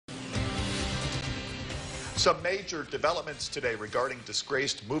Some major developments today regarding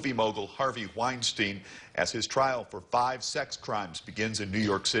disgraced movie mogul Harvey Weinstein as his trial for 5 sex crimes begins in New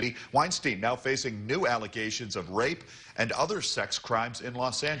York City. Weinstein now facing new allegations of rape and other sex crimes in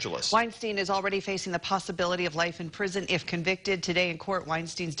Los Angeles. Weinstein is already facing the possibility of life in prison if convicted. Today in court,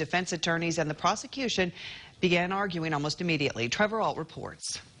 Weinstein's defense attorneys and the prosecution began arguing almost immediately. Trevor Alt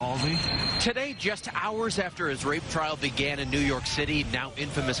reports. Today, just hours after his rape trial began in New York City, now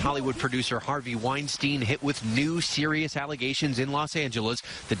infamous Hollywood producer Harvey Weinstein hit with new serious allegations in Los Angeles.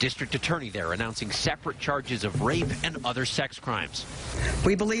 The district attorney there announcing separate charges of rape and other sex crimes.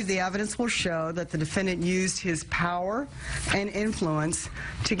 We believe the evidence will show that the defendant used his power and influence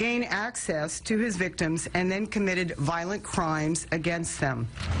to gain access to his victims and then committed violent crimes against them.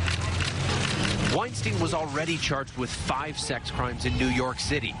 Weinstein was already charged with 5 sex crimes in New York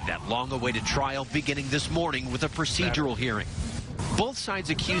City. That long-awaited trial beginning this morning with a procedural hearing. Both sides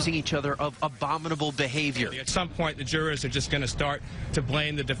accusing each other of abominable behavior. At some point, the jurors are just going to start to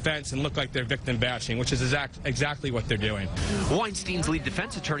blame the defense and look like they're victim bashing, which is exactly what they're doing. Weinstein's lead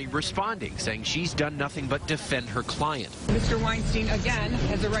defense attorney responding, saying she's done nothing but defend her client. Mr. Weinstein, again,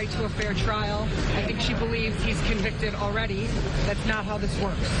 has a right to a fair trial. I think she believes he's convicted already. That's not how this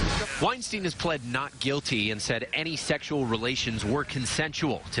works. Weinstein has pled not guilty and said any sexual relations were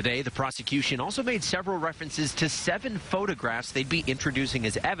consensual. Today, the prosecution also made several references to 7 photographs they'd be introducing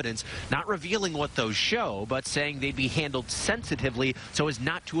as evidence, not revealing what those show, but saying they'd be handled sensitively so as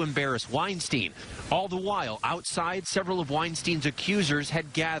not to embarrass Weinstein. All the while, outside, several of Weinstein's accusers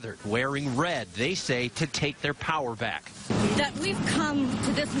had gathered, wearing red, they say, to take their power back. That we've come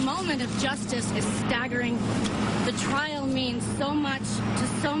to this moment of justice is staggering. The trial means so much to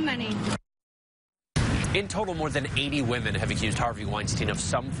so many. In total, more than 80 women have accused Harvey Weinstein of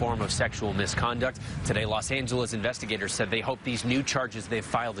some form of sexual misconduct. Today, Los Angeles investigators said they hope these new charges they've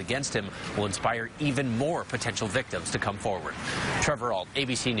filed against him will inspire even more potential victims to come forward. Trevor Alt,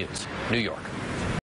 ABC News, New York.